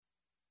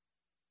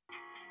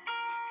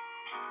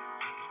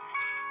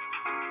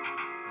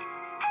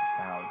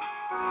house.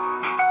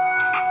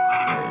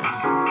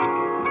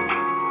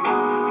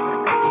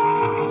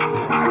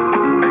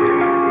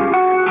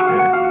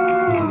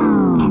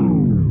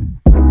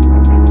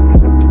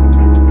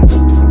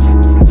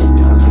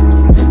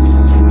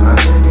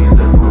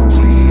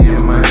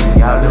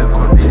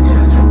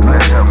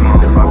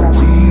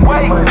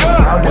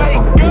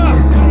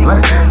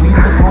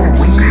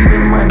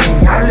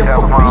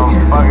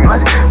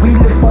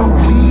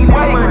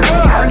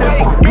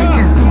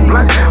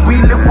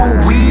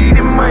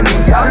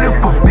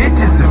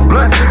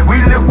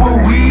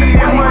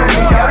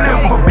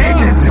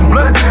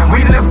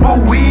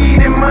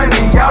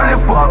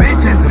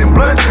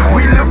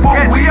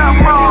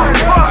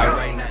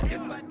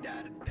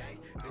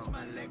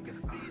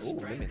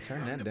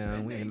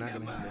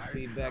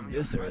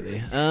 This early.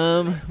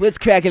 What's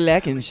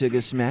crackin'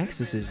 sugar smacks?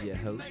 This is your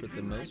host with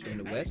the most from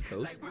the West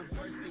Coast,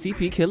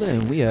 CP Killer,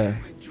 and we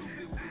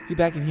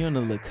back in here on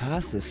the La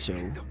Casa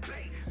show,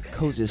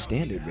 Casa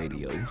Standard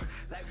Radio,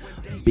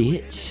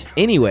 bitch.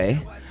 Anyway,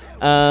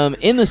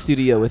 in the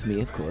studio with me,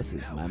 of course,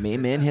 is my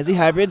main man, Hezzy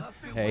Hybrid.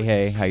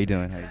 Hey, how you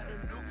doing?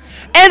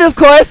 And of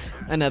course,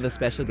 another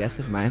special guest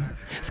of mine,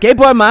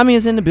 Skateboard Mami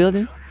is in the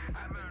building.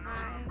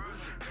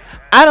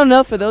 I don't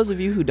know, for those of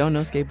you who don't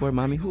know Skateboard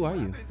Mami, who are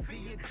you?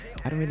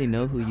 I don't really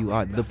know who you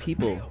are. The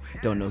people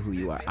don't know who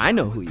you are. I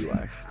know who you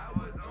are,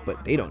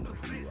 but they don't know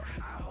who you are.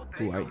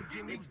 Who are you?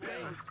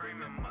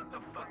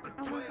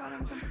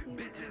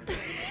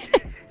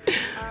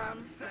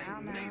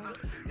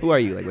 Who are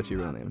you? Like, what's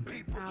your real name?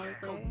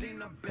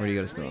 Where do you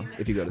go to school?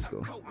 If you go to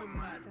school.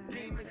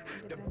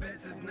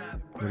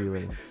 Where do you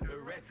live?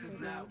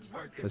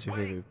 What's your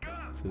favorite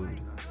food?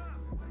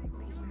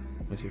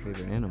 What's your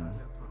favorite animal?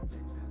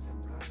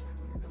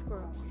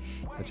 Squirrel.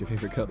 What's your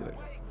favorite color?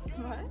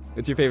 What?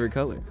 What's your favorite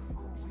color?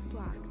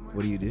 Black.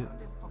 What do you do?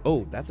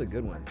 Oh, that's a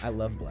good one. I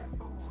love black.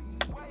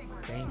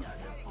 Thank you.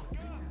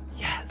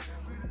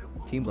 Yes.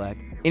 Team Black.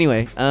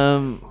 Anyway,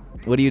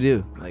 what do you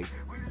do? Like,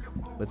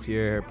 what's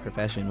your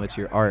profession? What's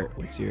your art?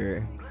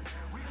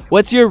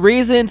 What's your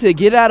reason to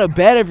get out of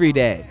bed every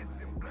day?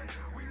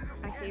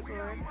 I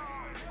skateboard.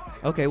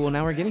 Okay, well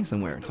now we're getting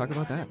somewhere. Talk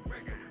about that.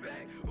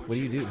 What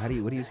do you do? What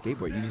do you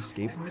skateboard? You just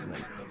skateboard?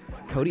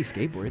 Like, Cody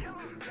skateboards.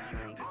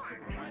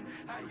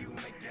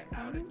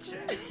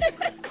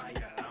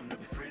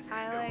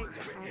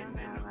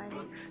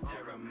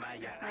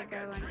 I go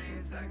on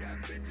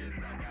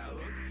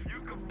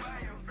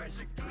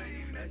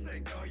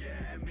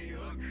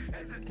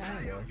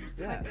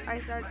Yeah. I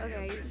used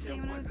to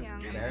skate when I was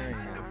young. And then,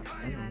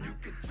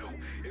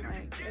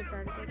 I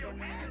started taking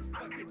 3 years ago.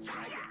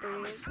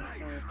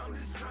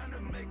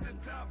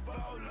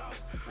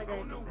 I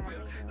didn't know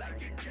that.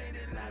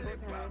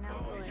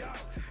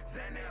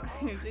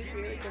 I usually see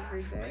it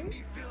every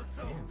day.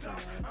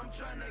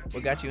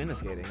 What got you into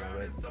skating? How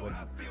did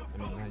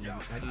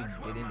you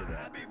get into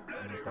that?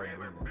 When you started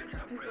doing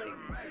that?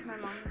 Cause my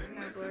mom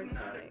snowboards,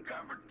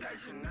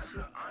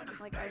 so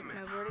I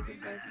snowboarded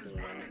before I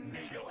skated, and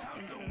then I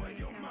snowboard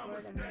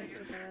and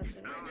then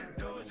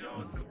took her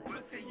up to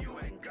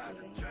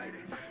I hated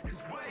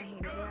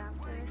it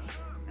after,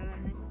 and then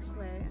I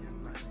quit, and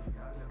then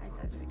I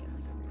started again.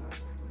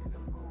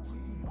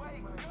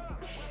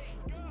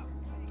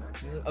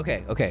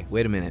 Okay,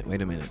 wait a minute.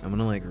 I'm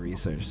gonna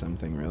research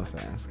something real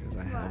fast because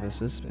I have a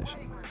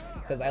suspicion.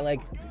 Because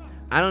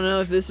I don't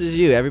know if this is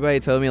you. Everybody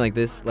told me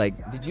this,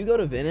 did you go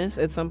to Venice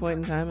at some point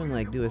in time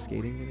and do a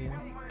skating video?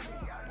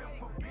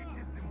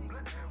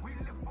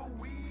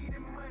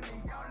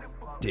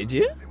 Did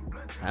you?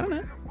 I don't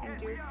know. And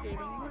do a skating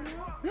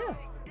video? Yeah.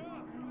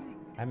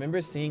 I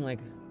remember seeing I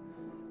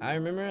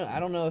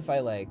don't know if I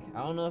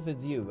don't know if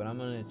it's you, but I'm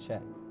gonna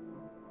check.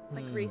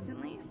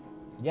 Recently?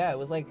 Yeah, it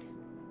was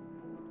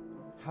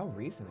how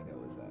recent ago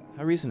was that?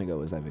 How recent ago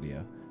was that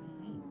video?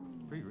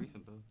 Pretty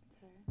recent though.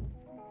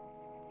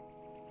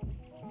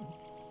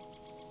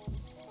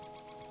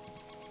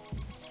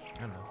 I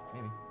don't know,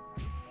 maybe.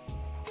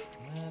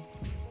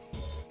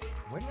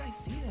 Where did I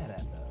see that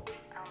at though?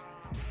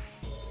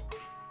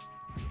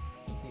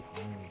 Let's see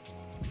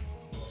OnlyFans.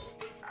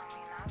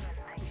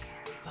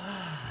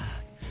 Fuck.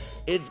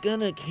 It's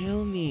gonna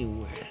kill me.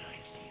 Where did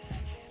I see that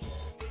shit?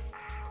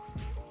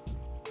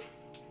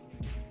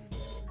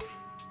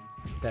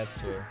 That's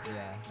true.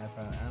 Yeah. I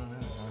don't know.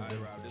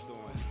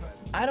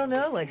 I don't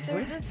know.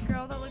 There's this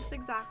girl that looks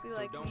exactly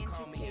like me, and she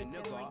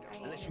skates,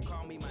 and she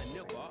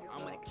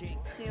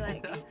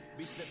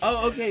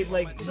Oh, okay.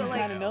 You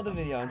kind of know the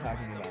video I'm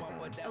talking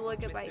about. Then.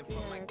 Look at bite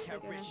through her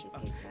chicken and she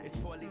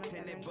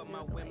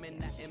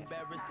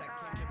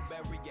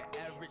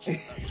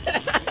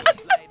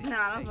No,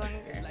 I don't go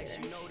anywhere.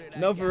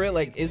 No, for real.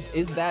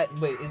 Is that?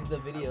 Wait, is the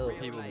video?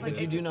 But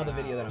you do know the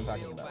video that I'm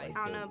talking about. I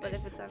don't know, but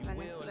if it's up, then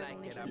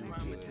it's only been a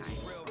few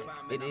times.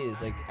 It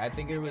is like I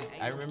think it was.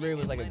 I remember it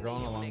was like a girl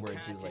on a longboard.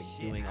 She was like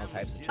doing all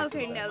types of tricks.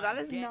 Okay, and no, stuff.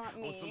 that is not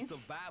me.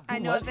 I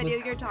know what video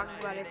you're talking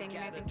about. I think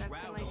that's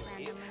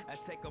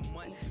some,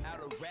 like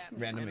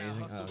Random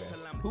amazing. Oh, okay.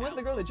 Who was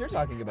the girl that you're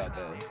talking about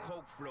though?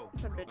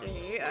 some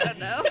bitch I don't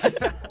know.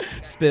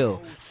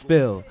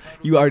 Spill.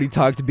 You already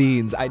talked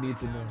beans. I need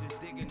to know.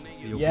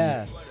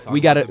 Yeah, Talk we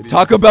about gotta the beef.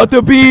 talk about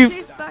the beef.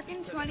 She's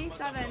fucking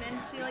 27,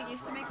 and she like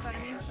used to make fun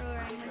of me for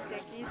wearing like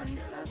dickies and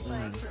stuff.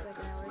 Like, she's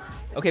like,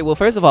 no, Okay, well,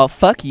 first of all,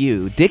 fuck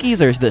you.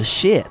 Dickies are the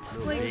shit.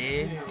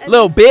 like,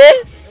 Little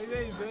bit.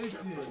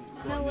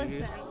 no,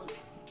 listen.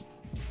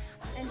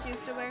 And she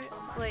used to wear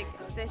like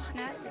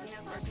fishnets, and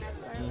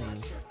fishnets are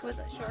like with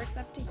shorts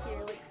up to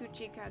here, like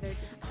coochie cutters,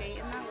 and skate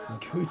in that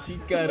with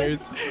Coochie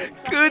cutters. fucking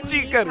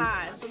Coochie knee cutters.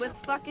 pads, with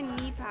fucking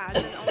knee pads,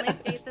 and only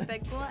skate the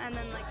big pool, and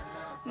then like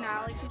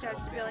now like she tries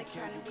to be like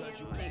trendy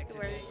and like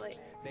wears like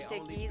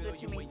dickies, which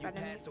she made fun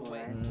of me for,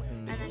 and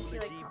then she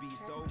like pops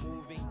her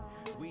head.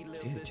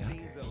 Dude, Joker.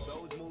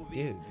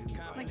 Dude.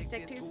 Like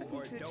stick to your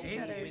fucking coochie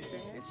cutters,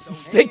 bitch.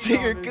 Stick to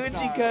your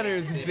coochie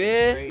cutters,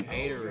 bitch. Great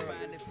hater.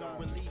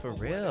 For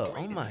real.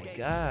 Oh my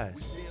gosh.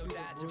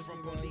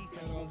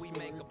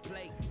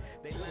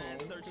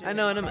 I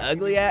know, and I'm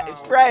ugly at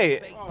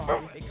right.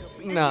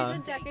 Nah.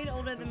 She's a decade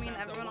older than me, and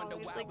everyone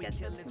always like gets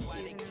this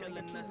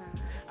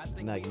confused.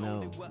 Like,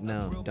 no.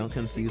 Don't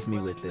confuse me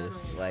with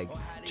this. Like,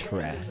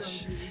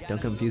 trash.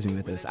 Don't confuse me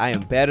with this. I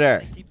am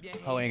better.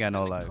 Oh, ain't got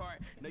no life.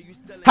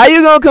 How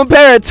you gonna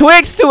compare a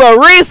Twix to a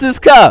Reese's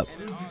cup?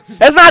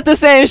 That's not the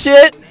same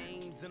shit.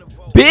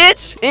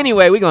 Bitch.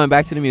 Anyway, we going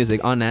back to the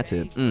music on that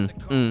tip.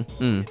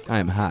 I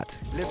am hot.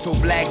 Little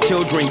black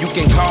children, you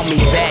can call me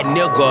that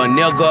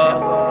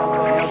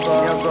nigga.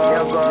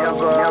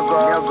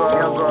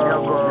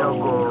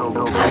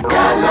 I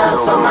got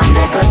love for my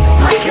niggas,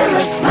 my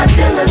killers, my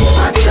dealers,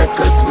 my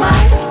trickers, my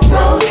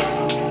bros.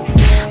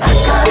 I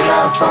got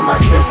love for my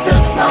sister,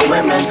 my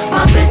women,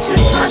 my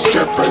bitches, my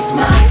strippers,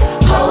 my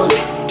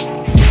hoes.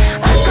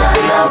 I got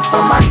love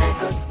for my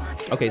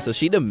niggas. Okay, so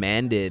she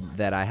demanded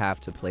that I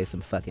have to play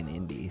some fucking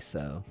indie,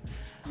 so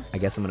I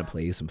guess I'm gonna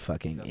play you some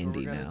fucking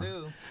indie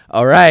now.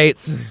 All right,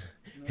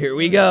 here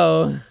we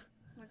go.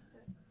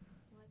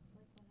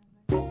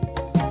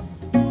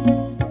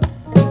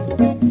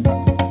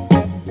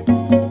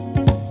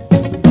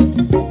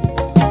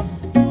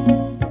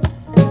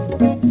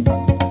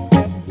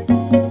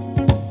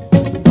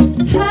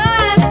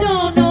 I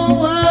don't know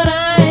what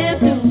I am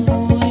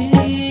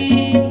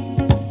doing,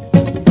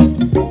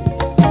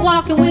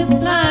 walking with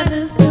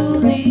blinders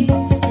through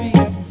these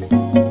streets.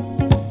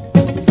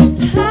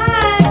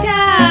 I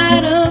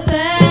got a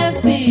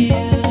bad feeling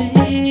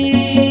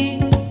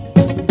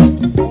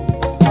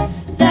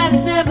that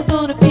it's never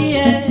gonna be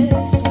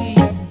as sweet.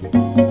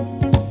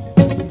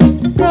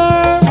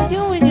 Girl,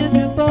 you and your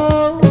new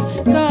beau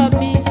got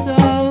me so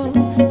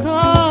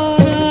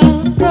caught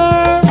up.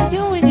 Girl,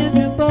 you and your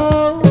new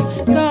beau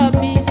got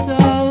me so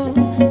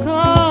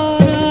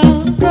caught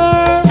up.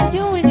 Girl,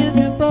 you and your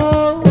new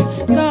beau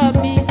got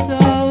me so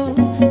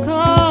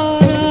caught up.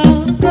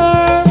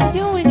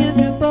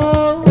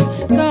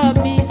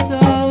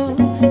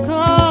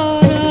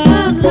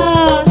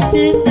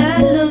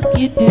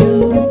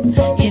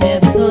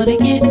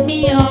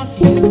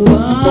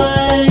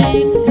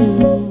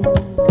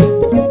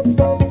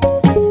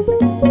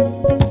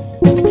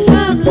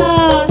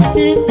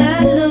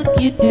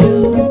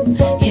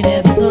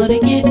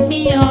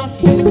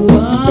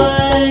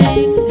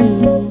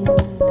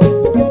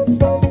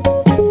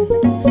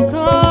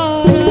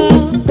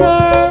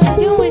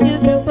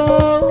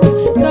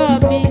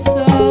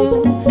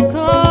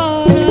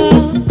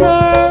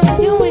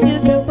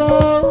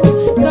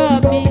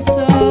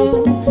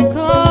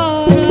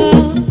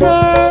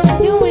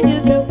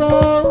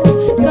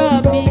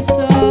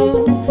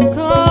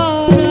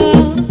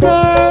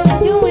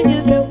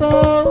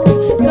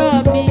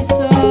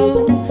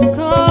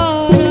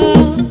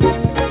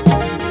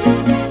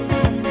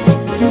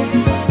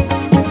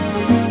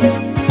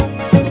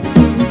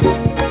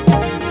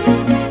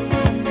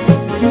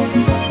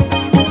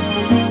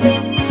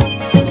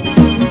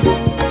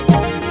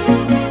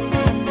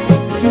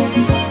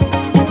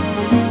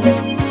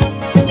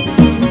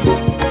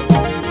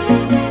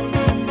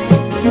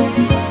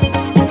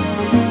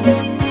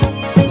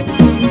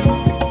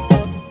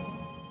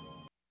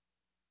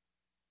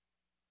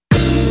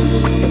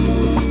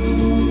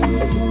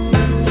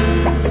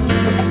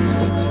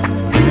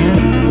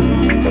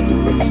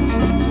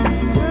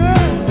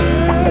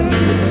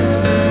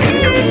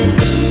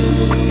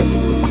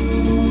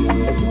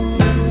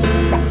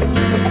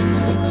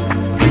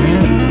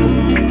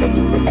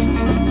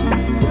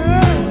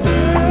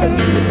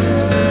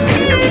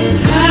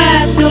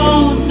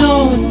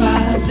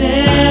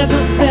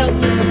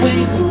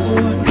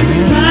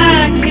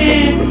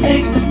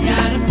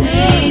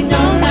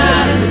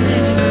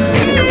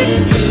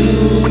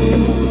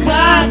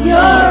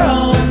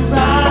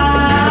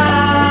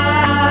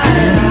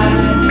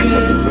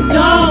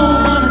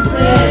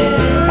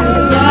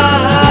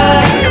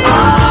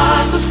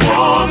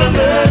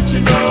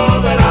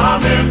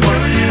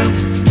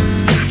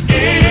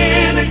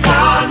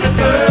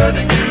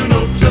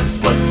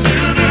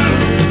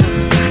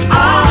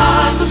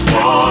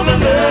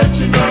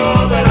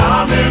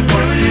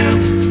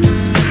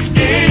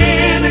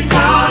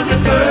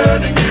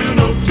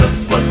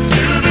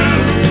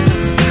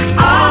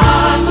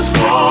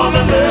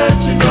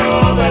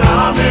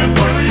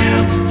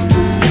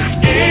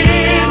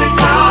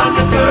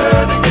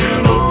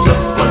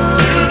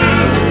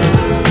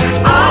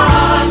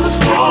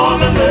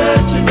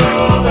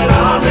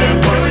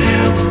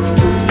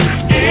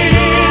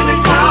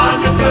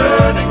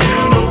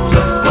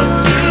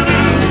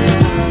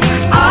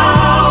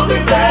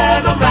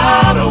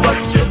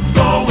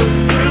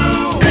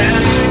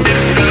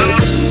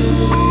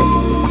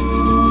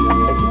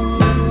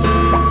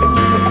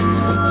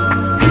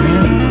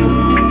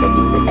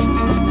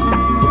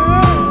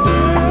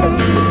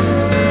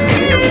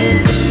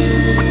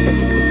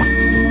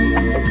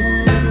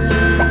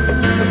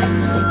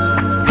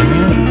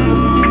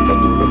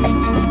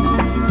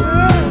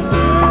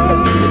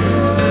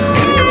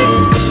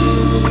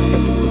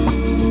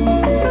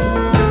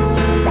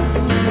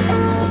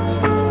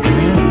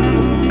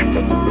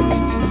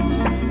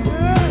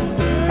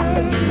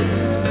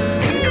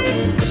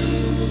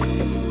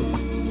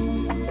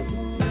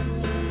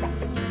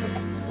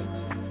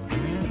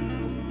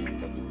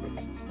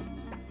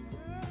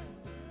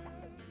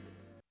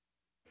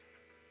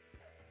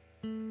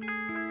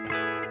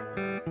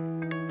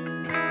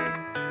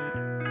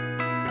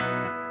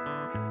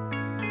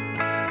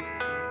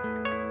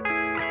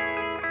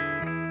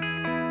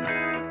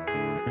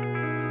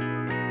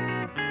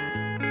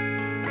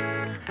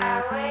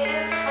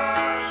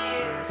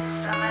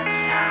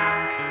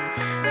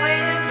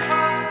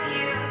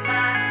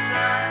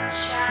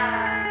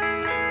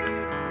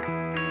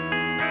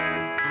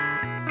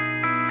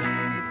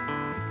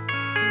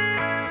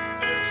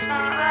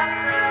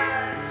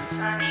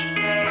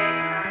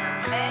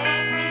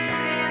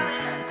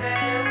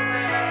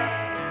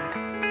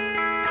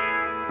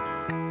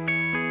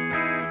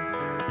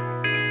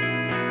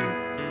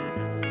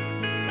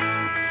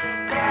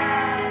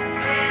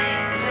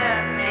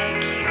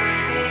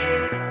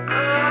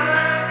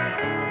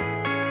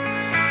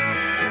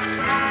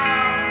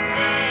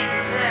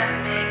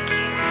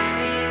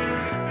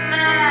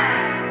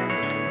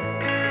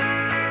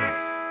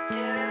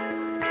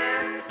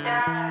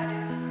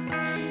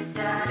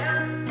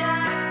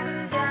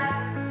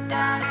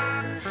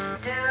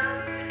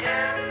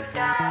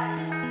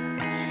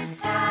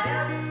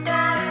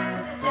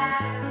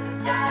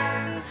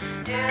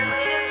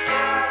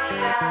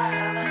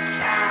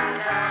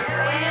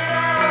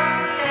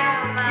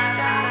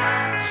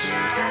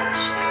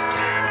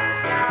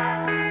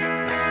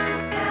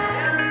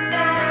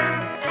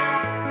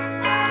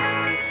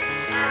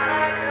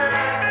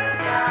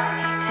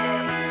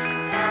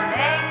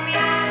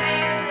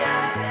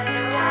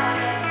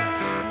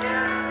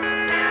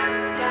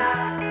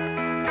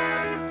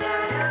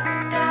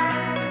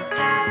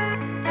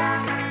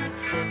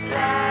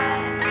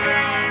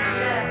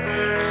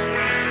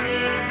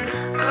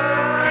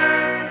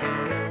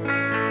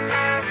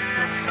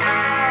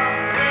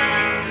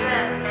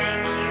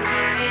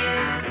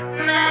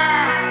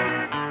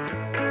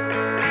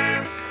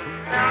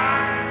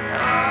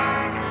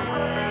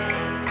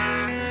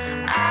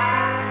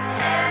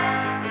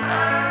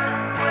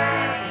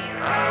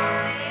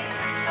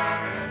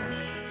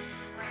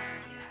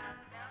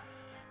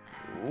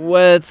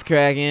 What's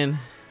cracking?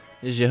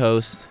 This is your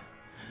host,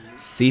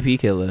 CP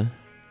Killer.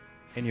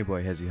 And your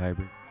boy Hezzy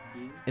Hybrid.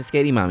 And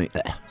Skatey Mommy.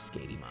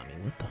 Skatey Mommy,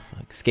 what the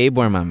fuck?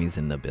 Skateboard Mommy's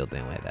in the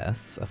building with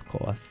us, of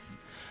course.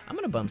 I'm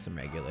gonna bump some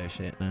regular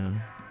shit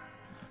now.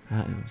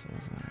 I'm so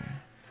sorry.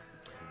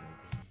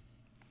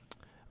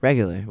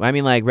 Regular. Well, I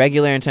mean, like,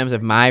 regular in terms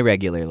of my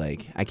regular.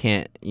 Like, I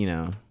can't,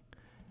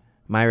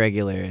 my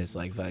regular is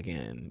like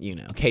fucking,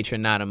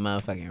 K-Tronada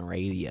motherfucking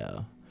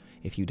radio,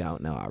 if you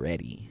don't know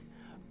already.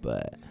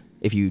 But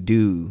if you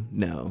do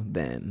know,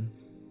 then,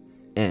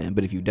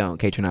 but if you don't,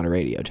 K-Tronada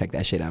radio, check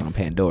that shit out on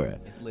Pandora.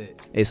 It's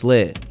lit. It's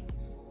lit.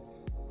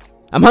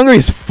 I'm hungry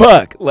as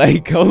fuck.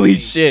 Like, holy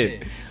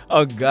shit.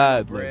 Oh,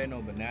 God. Bread,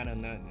 no banana,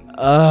 nothing.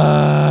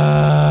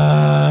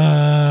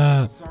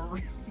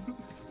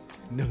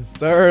 No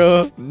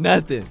sorrow,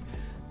 nothing.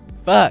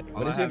 Fuck. All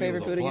What I is your had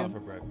favorite was a food blunt again?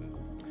 for breakfast.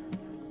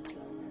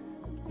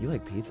 You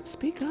like pizza?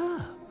 Speak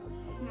up.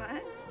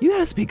 What? You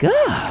gotta speak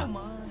up.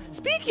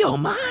 Speak your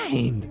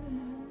mind.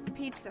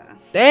 Pizza.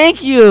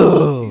 Thank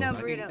you. No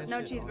burrito.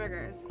 No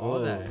cheeseburgers. All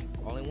that.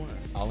 All in one.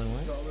 All in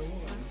one?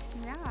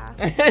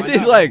 Yeah.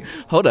 She's like,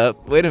 hold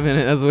up. Wait a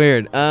minute. That's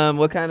weird.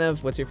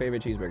 What's your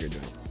favorite cheeseburger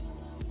joint?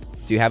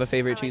 Do you have a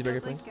favorite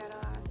cheeseburger place? Like ghetto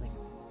ass, like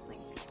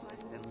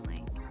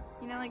ones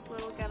and like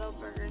little ghetto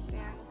burger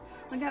stands.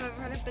 Like, have you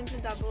ever heard of Benton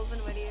Doubles in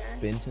Whittier?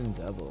 Benton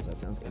Doubles. That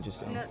sounds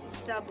interesting. No,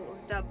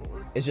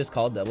 doubles. It's just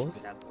called Doubles?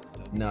 Doubles.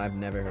 No, I've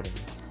never heard of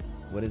it.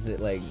 What is it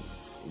like?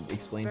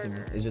 Explain to me.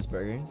 Burger. It's just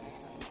burgers?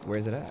 Where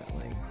is it at?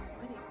 Like,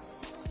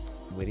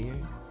 Whittier?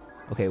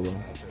 Okay, well,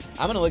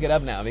 I'm gonna look it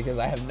up now because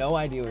I have no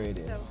idea where it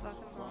is. So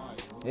fucking long.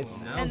 It And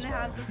sounds they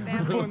have the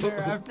family.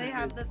 They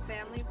have the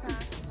family pack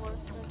 4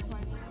 for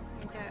 $20.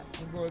 You get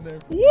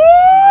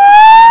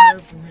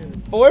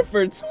what? 4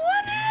 for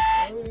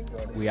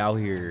 $20? We out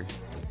here.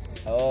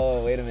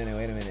 Oh, wait a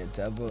minute.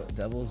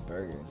 Doubles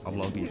burgers. I'm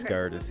low-key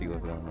scared to see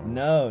what's going on.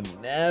 No,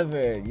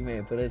 never. You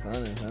may put us on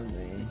or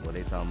something. What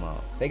they talking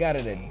about? They got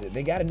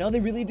it. No, they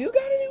really do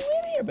got it in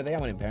Whittier, but they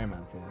got one in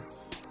Paramount too.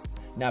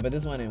 Nah, but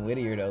this one in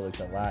Whittier though looks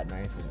a lot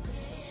nicer than this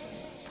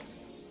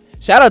one.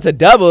 Shout out to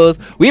Doubles.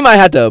 We might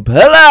have to pull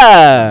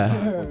up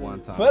For one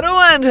time. for the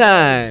one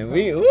time.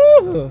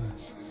 Woo.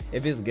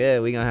 If it's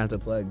good, we gonna have to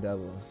plug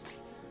Doubles.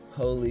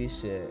 Holy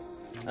shit.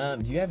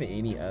 Do you have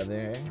any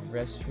other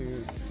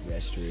restroom?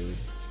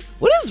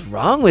 What is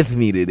wrong with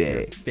me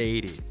today?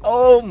 Faded.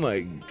 Oh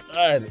my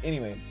god.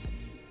 Anyway.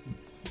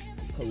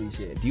 Holy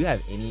shit. Do you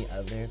have any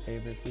other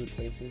favorite food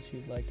places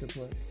you'd like to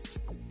plug?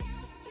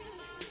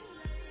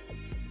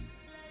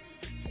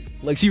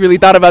 Look, she really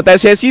thought about that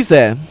shit. She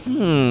said,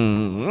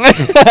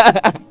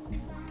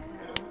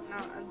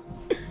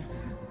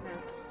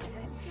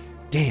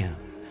 Damn.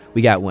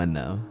 We got one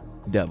though.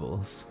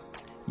 Doubles.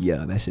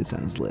 Yo, that shit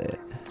sounds lit.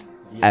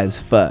 As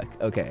fuck.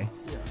 Okay.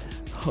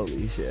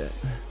 Holy shit.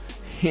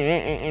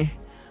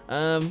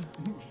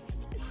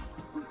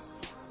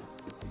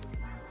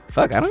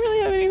 Fuck, I don't really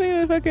have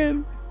anything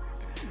to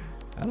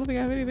I don't think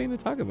I have anything to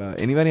talk about.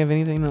 Anybody have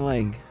anything to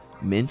like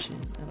mention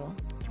at all?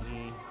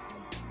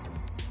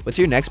 What's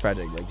your next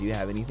project? Like, do you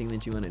have anything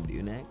that you want to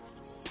do next?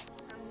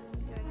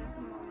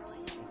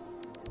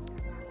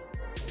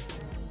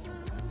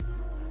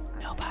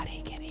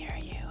 Nobody can hear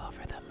you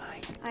over the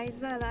mic. I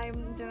said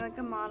I'm doing like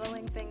a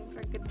modeling thing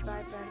for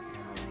Goodbye Bread.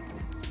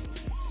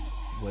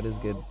 What is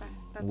good?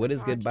 That's What a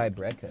is Goodbye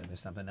project. Bread? There's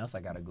something else I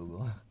gotta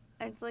Google.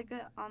 It's like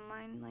an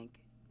online,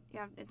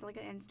 it's like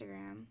an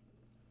Instagram.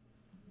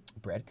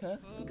 Breadca?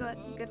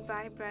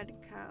 Goodbye Bread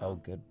Co. Oh,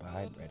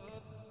 Goodbye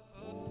Breadca.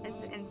 It's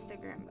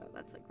Instagram though.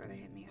 That's like where they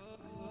hit me up.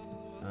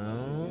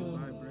 Oh,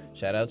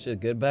 shout out to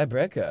Goodbye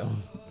Breadco.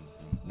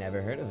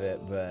 Never heard of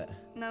it, but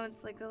No,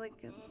 it's like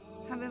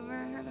have you ever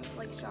heard of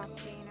like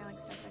Shopkine or like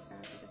stuff like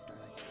that? Like a store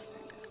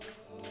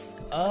like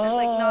that. oh, It's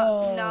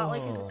like not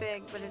like as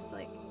big, but it's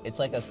like It's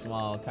like a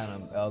small kind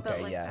of built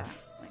okay, like yeah. that.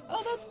 Like,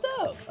 Oh, that's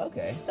dope.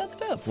 Okay, that's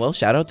dope. Well,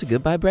 shout out to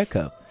Goodbye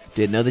Breadco.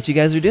 Didn't know that you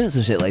guys were doing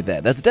some shit like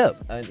that. That's dope.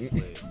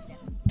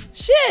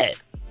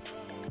 Shit.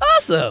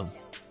 Awesome.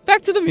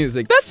 Back to the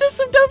music. That's just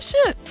some dope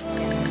shit.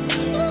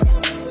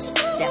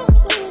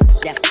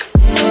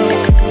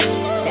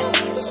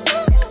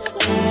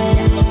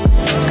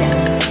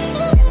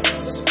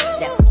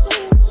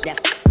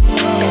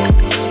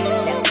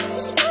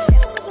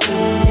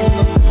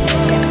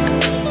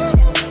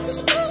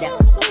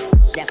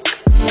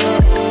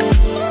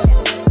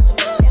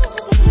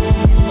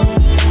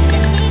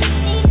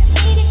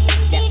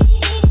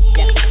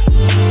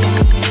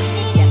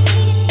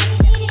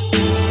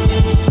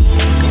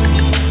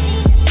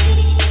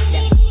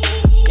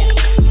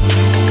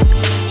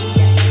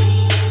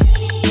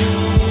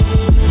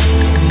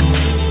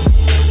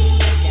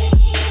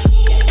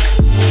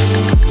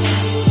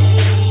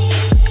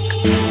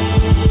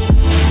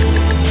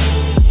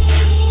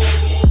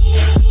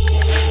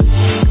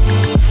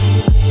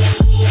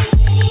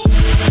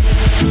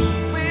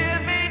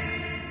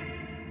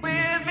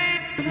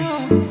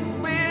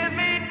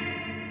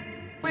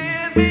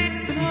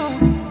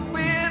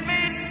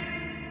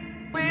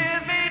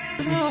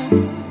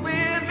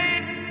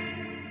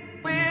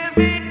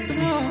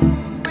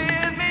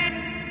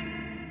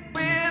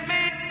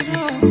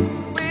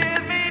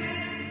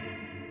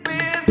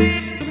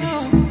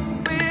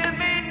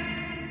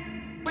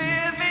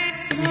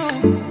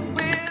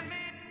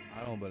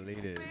 I don't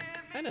believe it.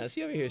 I know,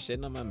 she over here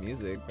shitting on my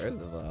music, first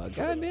of all.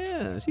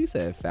 Goddamn. She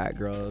said fat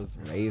girls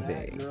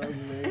raving.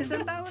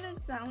 Isn't that what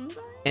it sounds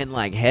like? And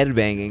like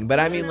headbanging. But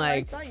I mean, I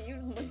like, saw you.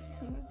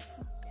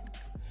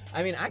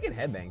 I mean, I can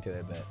headbang to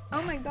it, but.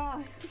 Oh my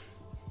god.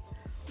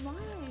 Why?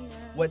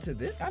 What's it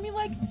this? I mean,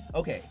 like,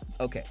 okay.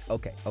 All right.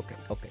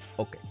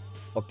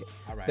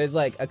 There's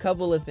like a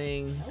couple of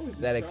things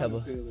that a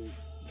couple.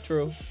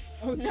 True.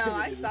 No,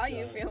 I saw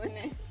you feeling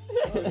it.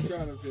 I was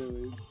trying to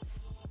feel it.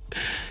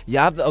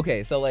 Yeah.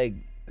 Okay. So like,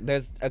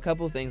 there's a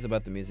couple things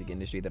about the music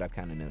industry that I've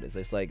kind of noticed.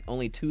 It's like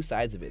only two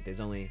sides of it. There's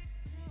only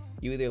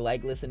you either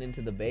like listening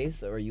to the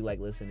bass or you like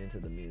listening to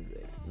the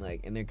music.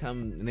 Like, and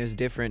there's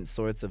different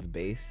sorts of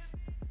bass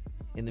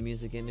in the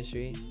music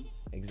industry.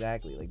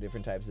 Exactly. Like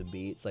different types of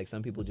beats. Like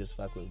some people just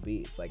fuck with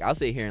beats. Like I'll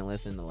sit here and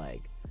listen to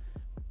like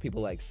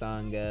people like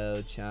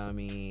Sango,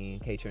 Chami,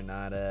 K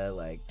Tronada.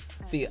 Like,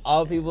 see,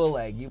 all people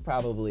like you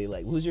probably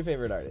like. Who's your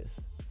favorite artist?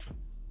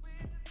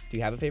 Do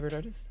you have a favorite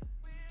artist?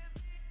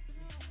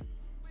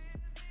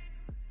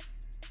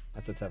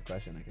 That's a tough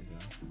question, I can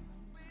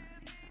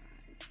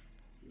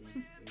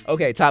tell.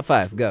 Okay, top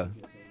 5, go.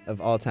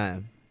 Of all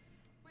time.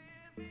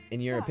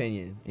 In your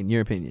opinion.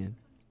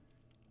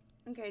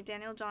 Okay,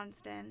 Daniel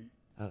Johnston.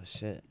 Oh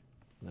shit.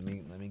 Let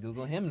me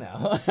Google him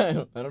now.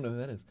 I don't know who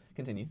that is.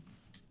 Continue.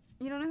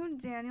 You don't know who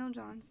Daniel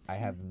Johnston? I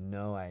have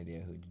no idea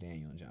who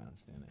Daniel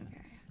Johnston is.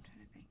 Okay, I'm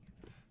trying to think.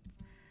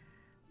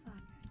 Fuck,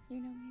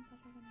 you know me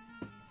better than I.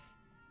 Oh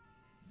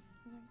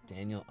my God.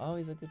 Daniel. Oh,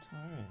 he's a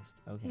guitarist.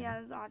 Okay. He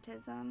has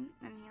autism,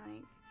 and he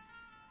like,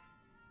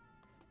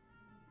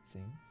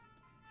 Sings.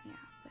 yeah,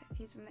 but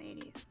he's from the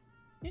 80s.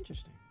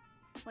 Interesting.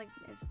 Like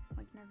if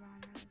like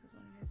Nirvana was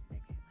one of his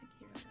big, like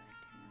he really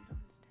liked Daniel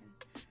Johnston.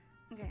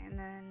 Okay, and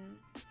then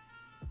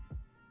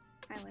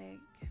I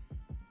like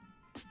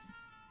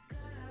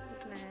The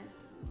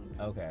Smiths.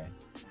 Okay.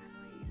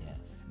 Sadly.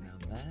 Yes. Now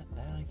that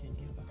I can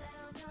get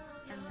behind.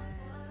 And then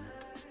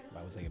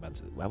Why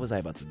was I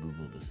about to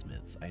Google the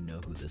Smiths? I know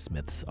who the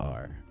Smiths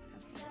are.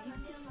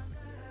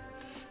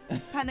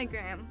 okay.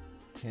 Pentagram.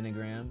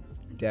 Pentagram?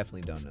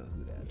 Definitely don't know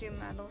who that is. Doom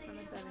metal from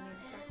the 70s,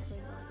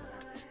 practically Black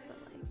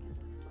Sabbath,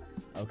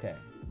 but like. Okay.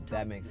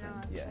 That makes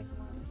sense, No, yeah.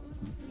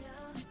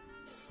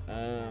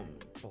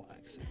 it's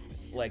Black Sabbath.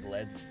 Like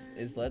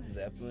is Led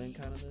Zeppelin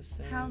kind of the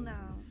same? Hell no.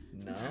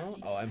 No?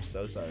 Oh, I'm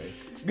so sorry.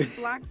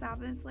 Black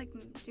Sabbath's like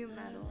doom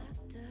metal.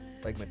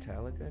 Like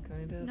Metallica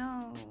kind of?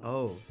 No.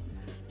 Oh.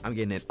 I'm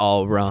getting it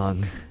all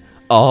wrong.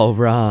 All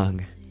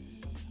wrong.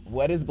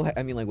 What is Black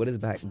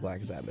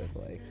Sabbath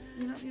like?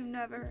 You've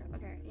never.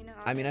 Okay, you know.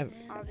 I mean,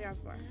 Ozzy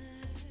Osbourne.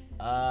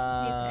 He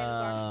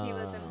Oh.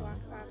 was in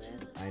Black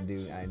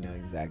Sabbath. I know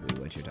exactly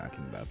what you're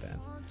talking about then.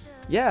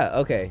 Yeah,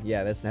 okay.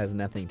 Yeah, this has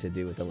nothing to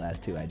do with the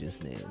last two I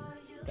just named.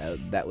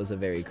 That was a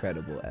very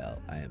credible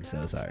L. I am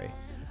so sorry.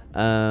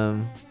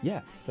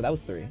 Yeah, so that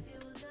was 3.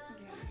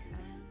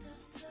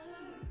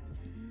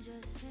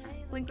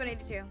 Blink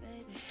 182.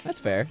 That's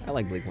fair. I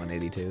like Blink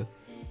 182.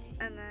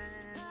 And then.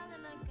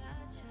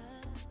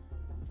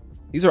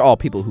 These are all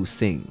people who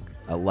sing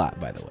a lot,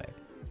 by the way.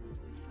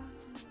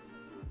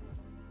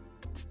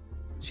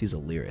 She's a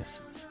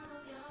lyricist.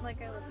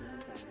 Like, I listen to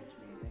so much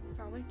music.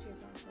 Probably Tupac.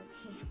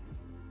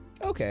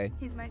 Okay.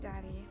 He's my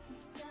daddy.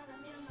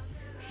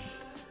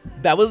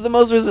 That was the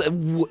most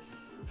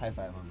high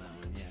five on that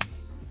one,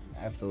 yes.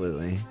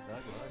 Absolutely.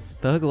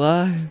 Thug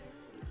Life.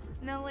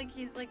 No, like,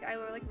 he's like, I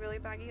wear like really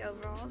baggy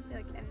overalls.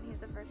 Like, and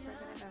he's the first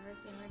person I've ever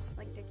seen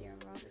like dicky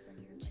overalls like when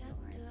he was still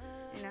alive.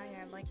 You know, he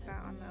had like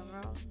that on the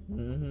overalls.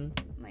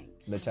 Mm-hmm. Like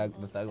The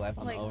Thug Life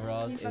on like, the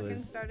overalls. He It fucking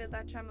was. started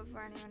that trend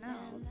before anyone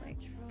else. Like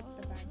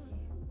the baggy.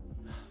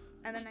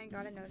 And then I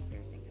got a nose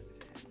piercing because of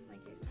him. Like,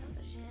 I used to have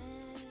this shit.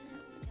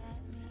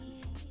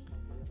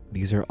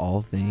 These are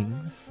all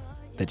things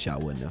that y'all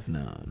wouldn't have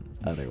known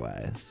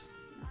otherwise.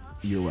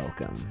 You're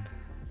welcome.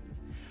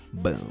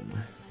 Boom.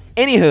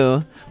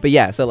 Anywho, but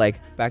yeah, so like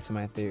back to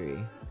my theory.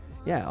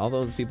 Yeah, all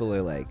those people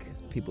are like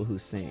people who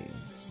sing.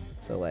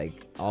 So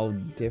like all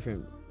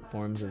different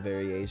forms of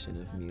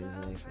variation of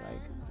music,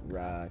 like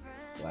rock,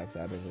 Black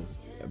Sabbath is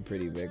a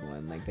pretty big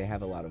one. Like they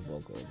have a lot of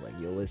vocals. Like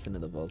you'll listen to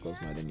the vocals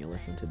more than you'll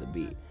listen to the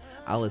beat.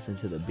 I'll listen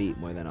to the beat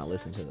more than I'll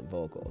listen to the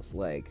vocals.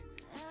 Like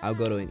I'll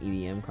go to an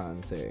EDM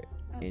concert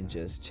and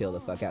just chill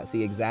the fuck out.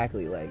 See,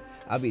 exactly, like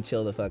I'll be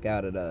chill the fuck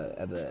out at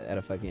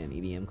a fucking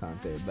EDM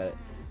concert, but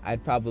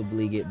I'd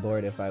probably get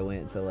bored if I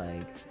went to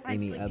like I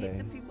any just, like, other. hate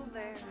the people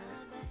there.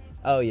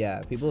 Oh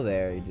yeah, people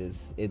there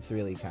it's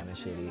really kind of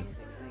shitty.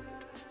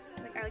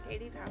 Like I like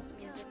 80s house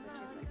music, which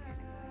is like kind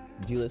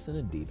of. Do you listen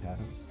to Deep House?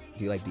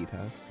 Do you like Deep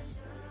House?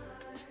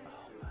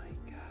 Oh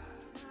my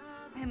god.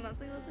 I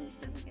mostly listen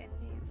to just like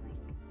indie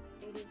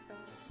and like 80s girls.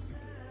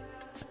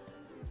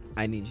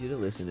 I need you to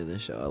listen to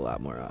this show a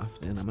lot more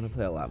often. I'm gonna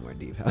play a lot more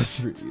Deep House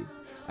for you.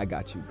 I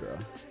got you, girl.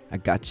 I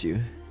got you.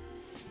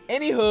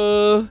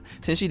 Anywho,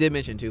 since she did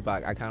mention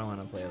Tupac, I kind of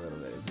want to play a little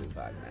bit of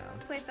Tupac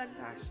now. Play Thug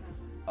Passion.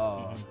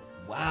 Oh,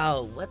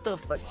 wow. What the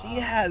fuck? She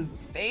has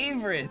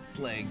favorites.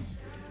 Like,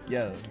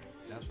 yo.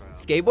 That's right.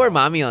 Skateboard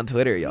Mami on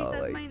Twitter, He y'all.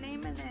 says Like, my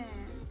name in it.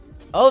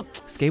 Oh,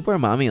 Skateboard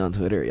Mami on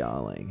Twitter,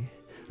 y'all. Like,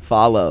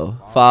 follow.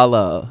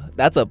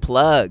 That's a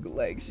plug.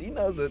 Like, she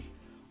knows it.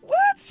 What?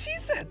 She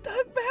said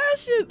Thug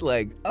Passion.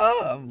 Like,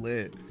 oh, I'm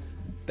lit.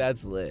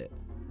 That's lit.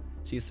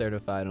 She's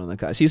certified on La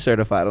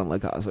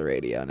Casa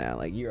Radio now.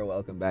 Like, you're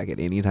welcome back at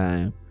any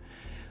time.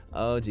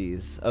 Oh,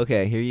 jeez.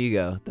 Okay, here you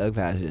go. Thug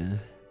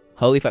Passion.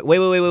 Holy fuck.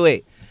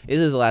 Wait. This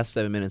is the last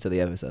 7 minutes of the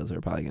episode, so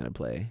we're probably going to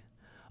play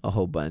a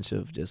whole bunch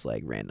of just,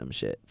 like, random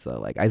shit. So,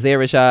 like, Isaiah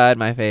Rashad,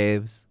 my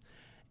faves,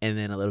 and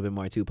then a little bit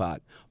more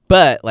Tupac.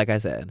 But, like I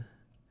said,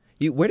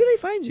 where do they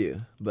find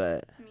you?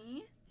 But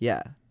Me?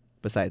 Yeah,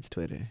 besides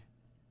Twitter.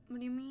 What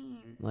do you mean?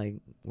 Like,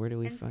 where do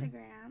we find?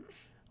 Instagram.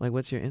 Like,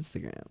 what's your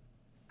Instagram?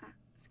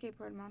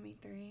 Skateboard Mami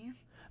 3.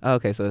 Oh,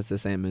 okay, so it's the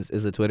same as,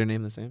 is the Twitter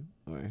name the same?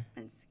 Or?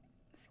 And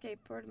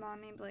Skateboard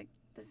Mami, but like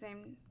the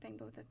same thing,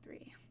 but with a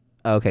 3.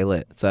 Okay,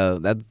 lit. So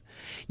that's,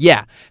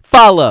 yeah,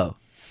 follow.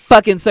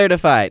 Fucking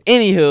certified.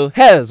 Anywho,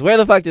 Hez, where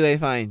the fuck do they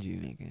find you,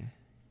 nigga?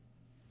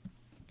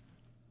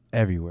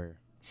 Everywhere.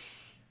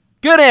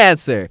 Good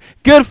answer.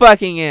 Good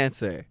fucking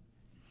answer.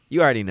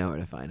 You already know where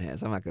to find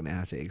Hez. I'm not going to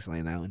have to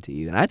explain that one to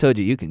you. And I told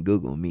you can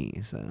Google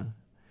me, so.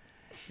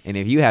 And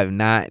if you have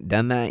not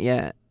done that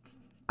yet,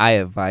 I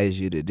advise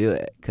you to do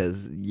it,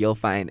 because you'll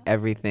find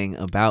everything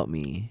about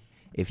me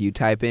if you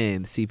type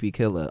in CP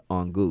Killer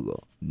on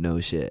Google.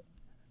 No shit.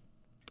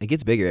 It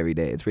gets bigger every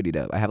day. It's pretty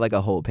dope. I have like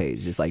a whole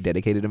page just like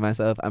dedicated to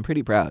myself. I'm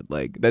pretty proud.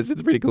 Like, that's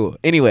just pretty cool.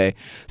 Anyway,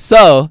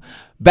 so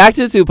back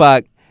to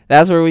Tupac.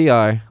 That's where we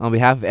are. On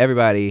behalf of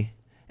everybody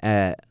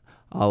at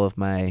all of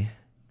my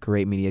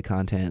great media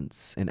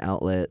contents and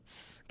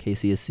outlets,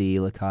 KCSC,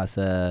 La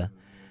Casa,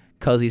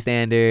 Cozy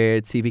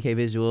Standards, CPK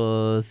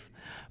Visuals,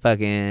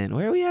 fucking,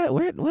 where are we at?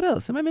 What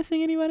else? Am I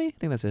missing anybody? I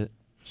think that's it.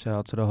 Shout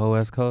out to the whole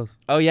West Coast.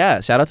 Oh, yeah.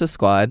 Shout out to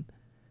Squad.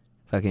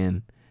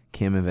 Fucking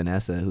Kim and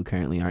Vanessa, who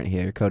currently aren't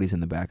here. Cody's in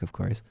the back, of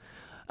course.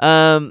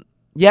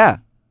 Yeah.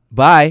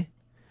 Bye,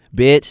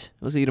 bitch.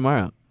 We'll see you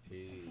tomorrow.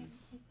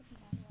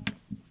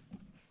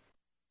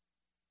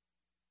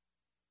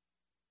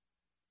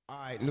 All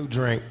right, new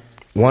drink.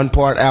 1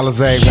 part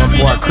Alizé,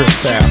 1 part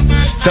Cristal.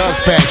 Thug's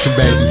Passion,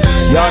 baby.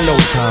 Y'all know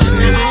what time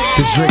it is.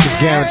 This drink is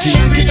guaranteed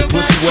to get the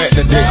pussy wet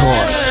and the dick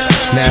hard.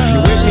 Now, if you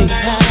with me,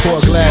 pour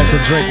a glass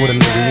and drink with a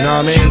nigga, you know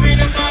what I mean?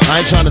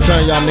 I ain't trying to turn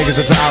y'all niggas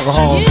into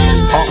alcoholics.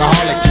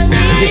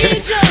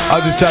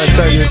 I'm just trying to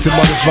turn you into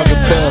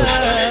motherfucking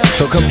thugs.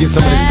 So come get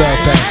some of this Thug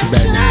Passion,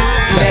 baby.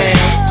 Man,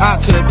 I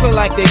could put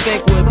like they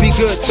think would be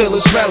good till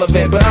it's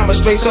relevant, but I'm a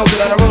straight soldier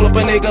that I roll up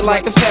a nigga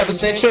like a 7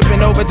 cent, tripping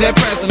over dead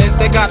presidents.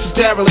 They got this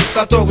derelicts,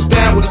 I thought was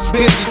down with us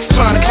busy,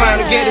 trying to climb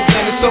to get us,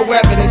 and it's so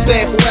evident,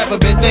 staying forever,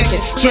 been thinking,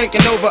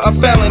 drinking over a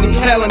felony,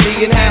 helling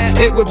me and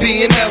how it would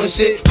be in hell and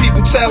shit.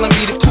 People telling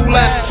me to cool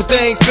out, but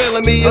they ain't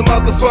feeling me. A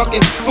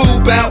motherfucking fool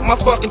bout my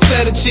fucking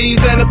cheddar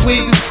cheese and the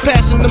pleases,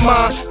 passion to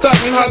mine,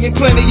 thugging, hugging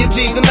plenty of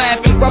G's and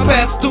laughing. I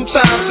passed 2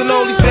 times and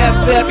all these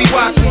bastards that be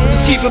watching,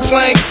 just keep it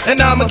playing, and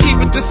I'ma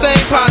keep it the same.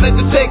 Partner,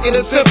 just take it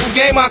a simple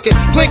game. I can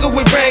plinkle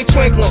with rain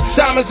twinkling,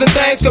 diamonds and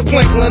things go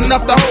plinkling,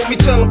 enough to hold me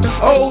till I'm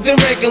old and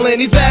wrinkling.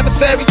 These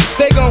adversaries,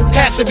 they gon'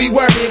 have to be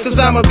worrying, cause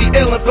I'ma be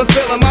ill and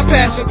fulfilling my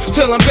passion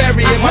till I'm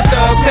burying my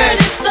Thug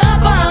Passion. The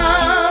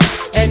bomb,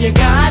 and you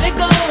got it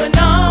going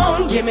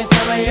on. Give me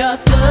some of your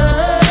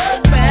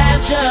Thug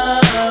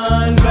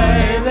Passion,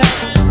 baby.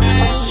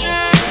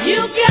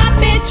 You got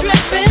me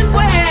dripping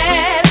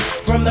wet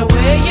from the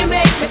way you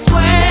make me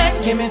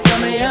sweat. Give me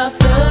some of your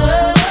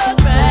Thug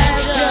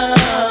Passion,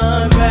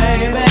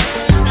 baby.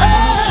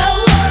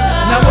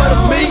 Now what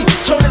of me?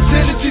 Turn this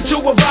Hennessy to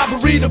a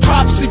robbery. The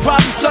prophecy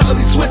probably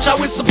suddenly switch how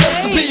it's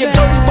supposed to be. And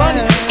dirty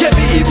money get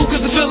me evil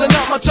cause the feeling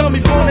out my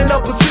tummy, born in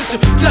opposition.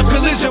 Death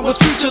collision was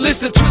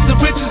futuristic, twisted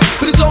riches,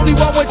 but it's only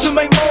one way to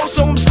make more.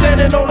 So I'm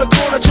standing on the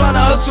corner trying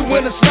to hustle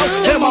in the snow.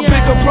 And my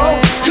bigger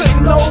bro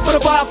couldn't know but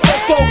about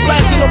 4-4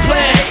 blasting. I'm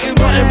playing hating,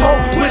 nothing more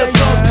with a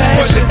Thug Passion.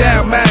 Push it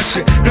down,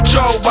 mashing,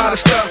 controlled by the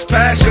Thug's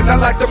Passion. I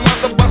like the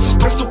mother busters,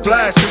 pistol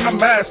blasting. I'm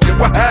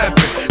asking what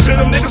happened to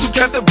them niggas who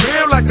kept it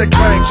real like they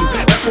claimed to.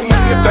 That's what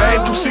money and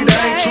fame do, see that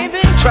ain't true.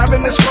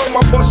 Traveling this road,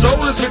 my poor soul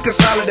has been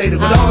consolidated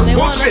with all this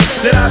bullshit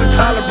that I done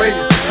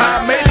tolerated.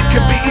 How I made it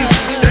can be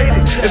easily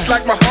stated. It's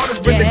like my heart has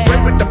been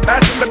engraved with the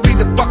passion to be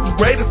the fucking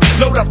greatest.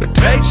 Load up and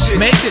take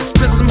shit. Make this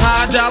to some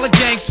high dollar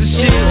gangster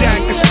shit. Jack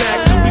and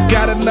stack till we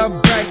got enough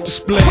bank to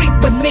split. Creep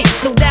with me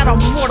through that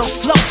immortal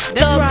flow.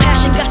 Thug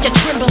Passion got you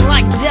trembling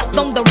like death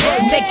on the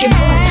road. Make it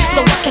move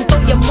so I can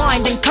throw your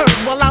mind and curve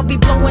while I'll be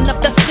blowing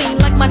up the scene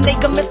like my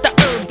nigga Mr.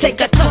 Herb. Take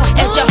a toke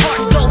as your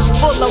heart goes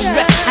full of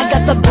rest. I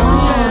got the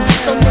bomb,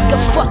 so nigga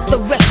fuck the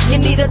rest. You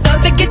need a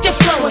thug to get you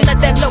flowing, let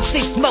that low see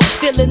smoke,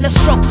 feeling the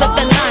strokes of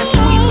the line,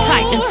 squeeze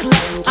tight and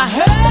slow. I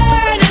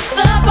heard it's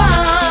the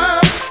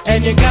bomb,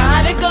 and you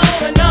got it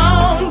going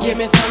on. Give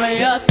me some of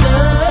your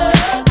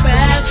Thug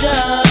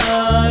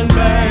Passion,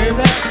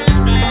 baby.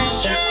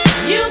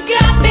 You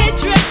got me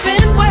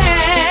dripping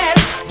wet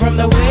from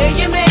the way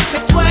you make me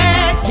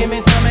sweat. Give me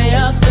some of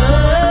your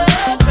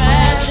Thug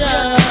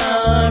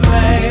Passion,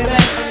 baby.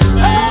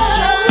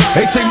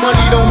 They say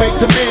money don't make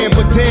the man,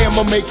 but damn,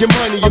 I'm making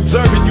money.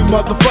 Observing you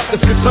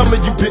motherfuckers, cause some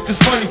of you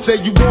bitches funny. Say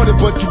you want it,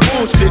 but you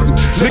bullshitting.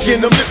 Licking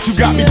them lips, you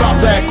got me about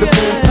to act the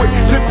fool quick.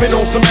 Sipping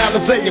on some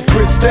Alizé and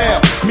Cristal.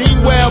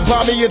 Meanwhile,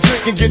 buy me a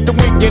drink and get the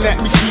winking at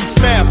me, she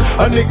smiles.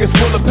 A nigga's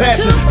full of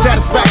passion.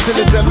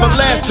 Satisfaction is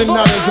everlasting.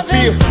 How does it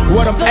feel?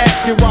 What I'm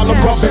asking while I'm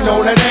rubbing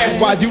on that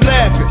ass, why you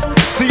laughing?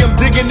 See, I'm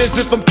digging as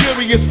if I'm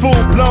curious, full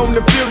blown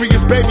and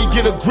furious. Baby,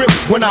 get a grip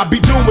when I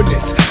be doing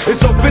this.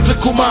 It's so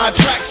physical, my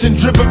attraction,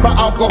 driven by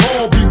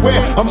alcohol.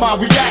 Beware of my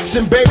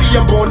reaction, baby,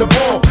 I'm on the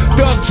ball.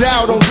 Thugged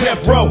out on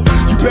death row.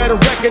 You better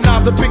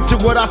recognize a picture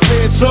what I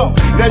said so.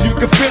 Now you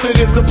can feel it,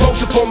 it's a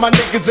potion for my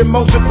niggas in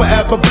motion,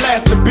 forever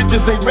blasting.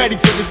 Bitches ain't ready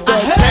for this thug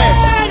passion.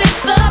 I heard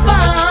it's the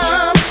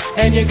bomb,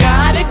 and you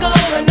got it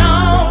going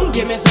on.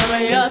 Give me some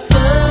of your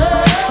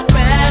thug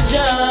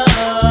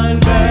passion,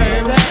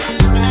 baby.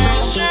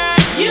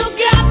 You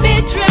got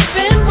me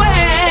dripping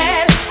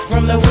wet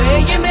from the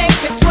way you make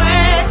me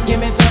sweat. Give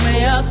me some of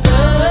your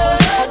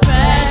thug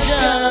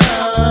passion,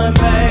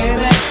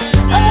 baby.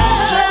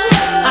 Oh,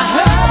 I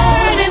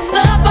heard it's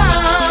the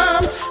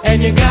bomb,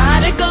 and you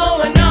got it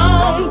going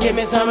on. Give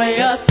me some of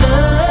your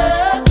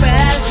thug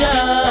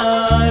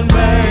passion,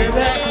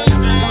 baby.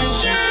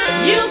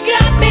 You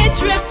got me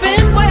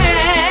dripping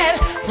wet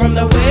from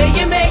the way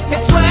you make me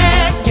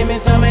sweat. Give me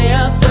some of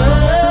your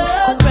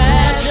thug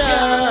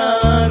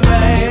passion,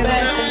 baby.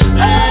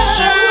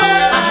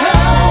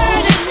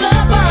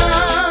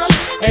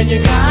 And you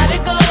got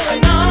it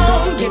going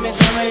on. Give me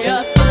some of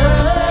your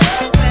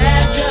thug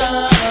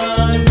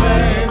passion,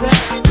 baby.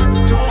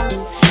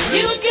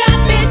 You got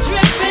me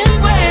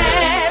dripping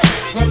wet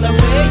from the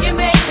way you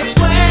make me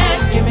sweat.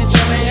 Give me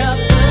some of your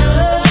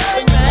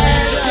thug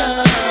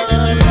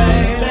passion,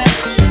 baby.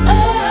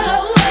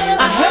 Oh,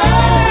 I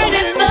heard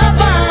it's the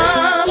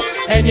bomb,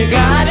 and you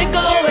got it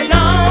going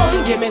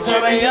on. Give me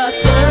some of your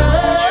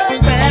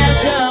thug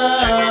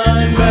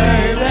passion,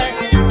 baby.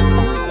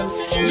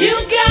 You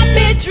got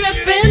me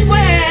dripping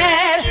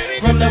wet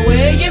from the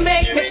way you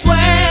make me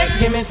sweat.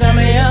 Give me some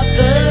of your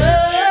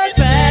thug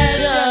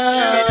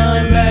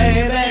passion,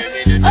 baby.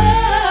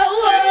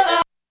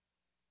 Oh,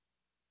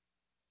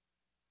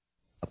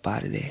 Up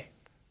out of there.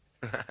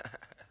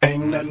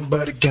 Ain't nothing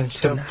but a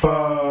gangsta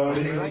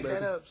party. Like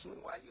that up,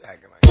 why you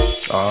acting like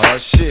that? Oh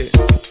shit.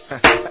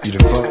 You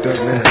done fucked up,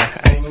 man.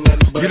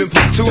 You done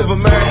put two of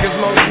America's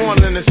most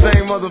wanted in the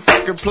same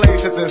motherfucking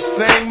place at the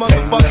same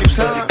motherfucking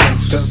time.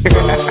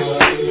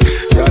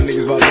 Y'all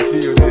niggas about to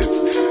feel this.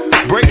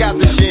 Break out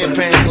the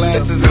champagne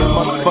glasses and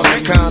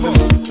motherfucking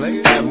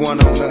condoms. Have one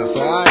on us,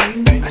 alright?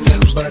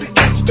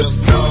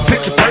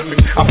 Picture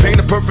perfect. I paint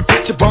a perfect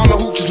picture. Bomber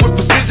hooches with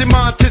precision.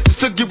 My intentions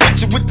to get with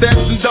you with that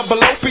and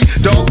double OP.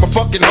 Dog, my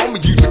fucking homie.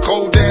 Use a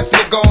cold ass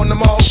nigga on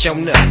them all. Show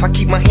enough. I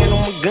keep my hand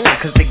on my gun,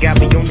 cause they got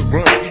me on the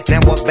run.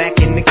 Now I'm back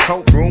in the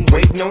courtroom,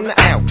 waiting on the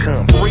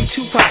outcome. Free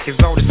two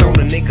pockets, all this on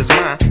the niggas'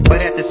 mind.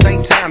 But at the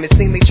same time, it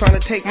seems they trying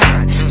to take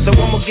mine. So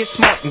I'ma get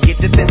smart and get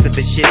defensive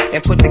and shit,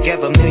 and put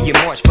together a million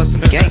march for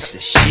some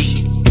gangster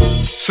shit.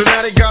 So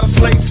now they got a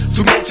place.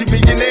 Two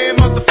multi-millionaire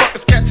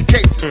motherfuckers catching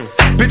cases.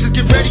 Bitches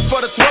get ready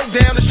for the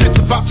throwdown. The shit's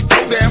about to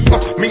go down.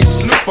 Me and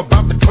Snoop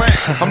about to clown.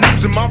 I'm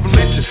losing my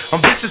religion. I'm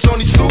vicious on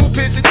these stool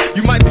pigeons.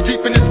 You might be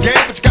deep in this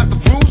game, but you got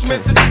the rules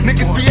missing.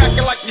 Niggas be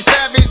acting like you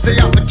savage. They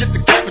out to get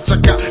the cabbage. I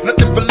got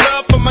nothing but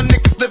love for my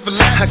niggas living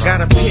life. I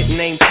got a pit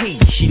named P,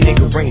 she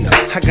niggerina.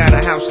 I got a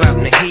house out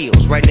in the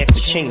hills, right next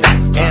to Chino.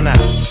 And I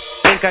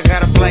think I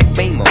got a black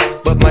Beamer,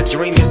 but my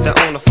dream is to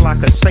own a fly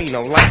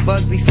casino like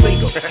Bugsy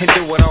Siegel and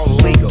do it all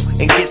illegal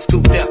and get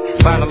scooped up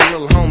by the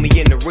little homie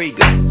in the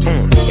Riga.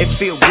 It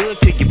feel good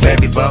to you,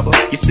 baby bubba.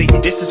 You see,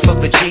 this is for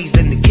the G's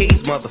and the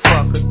keys,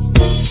 motherfucker.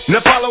 Now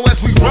follow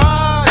as we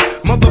ride,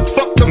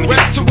 motherfuck the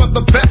rest. Two of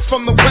the best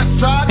from the west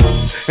side,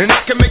 and I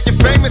can make you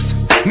famous.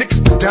 Niggas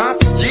been down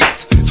for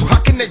years, so how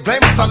can they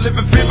blame us? I live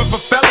in fear of a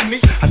felony.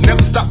 I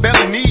never stop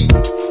belling needs,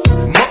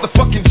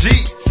 motherfucking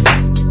G's.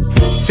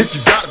 If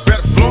you got it,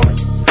 better flaunt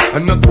it.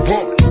 Another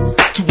woman,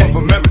 two of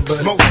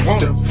America's most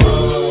wanted.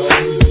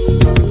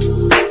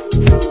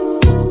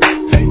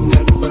 Ain't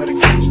nothing but a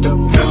gangsta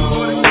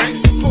party.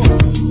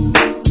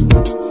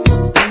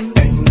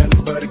 Ain't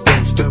nothing but a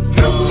gangsta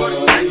party.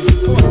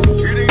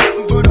 It ain't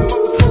nothing but a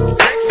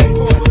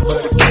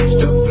motherfucking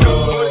gangsta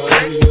party.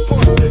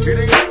 It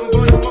ain't nothing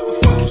but a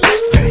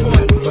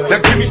motherfucking. Now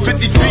give me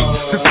 50 feet.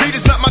 Defeat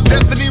is not my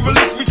destiny.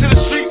 Release me to the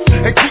streets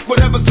and keep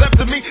whatever's left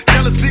of me.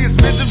 Jealousy is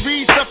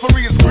misery,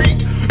 suffering is greed.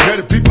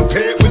 Better be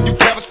prepared when you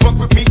cabbage fuck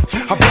with me.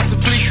 I bust a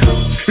fleet.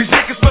 These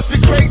niggas must be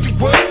crazy.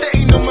 What? There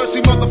ain't no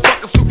mercy,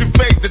 motherfuckers who can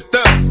fade the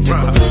thug.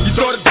 You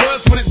thought it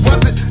was when it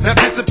wasn't. Now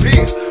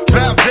disappear.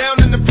 Bow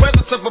down in the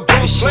presence of a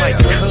boss player.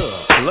 Like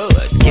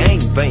blood,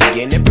 gang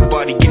banging,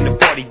 everybody in the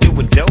party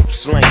doing dope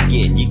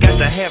slanging. You got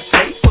to have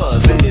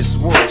papers in this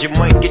world. You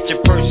might get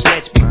your first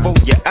snatch before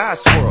your eyes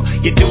swirl.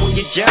 You're doing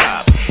your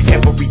job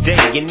every day,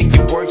 and then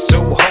you work so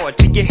hard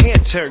till your hair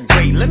turn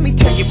gray. Let me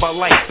tell you about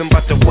life and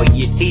about the way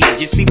it is.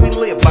 You see, we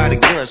live by the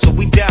gun, so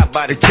we die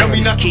by the gun. Tell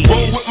me not to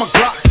roll with my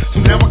Glock, so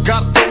now I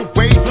gotta throw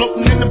away.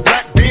 Floating in the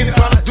black bin,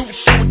 trying to do a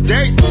show a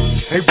day.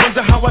 They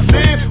wonder how I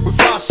live with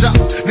 5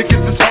 shots.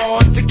 Niggas is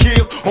hard to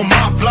kill on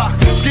my block.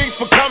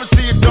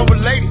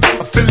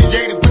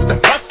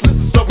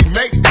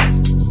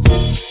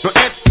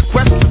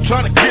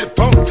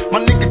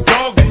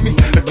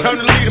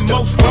 the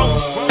most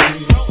rope.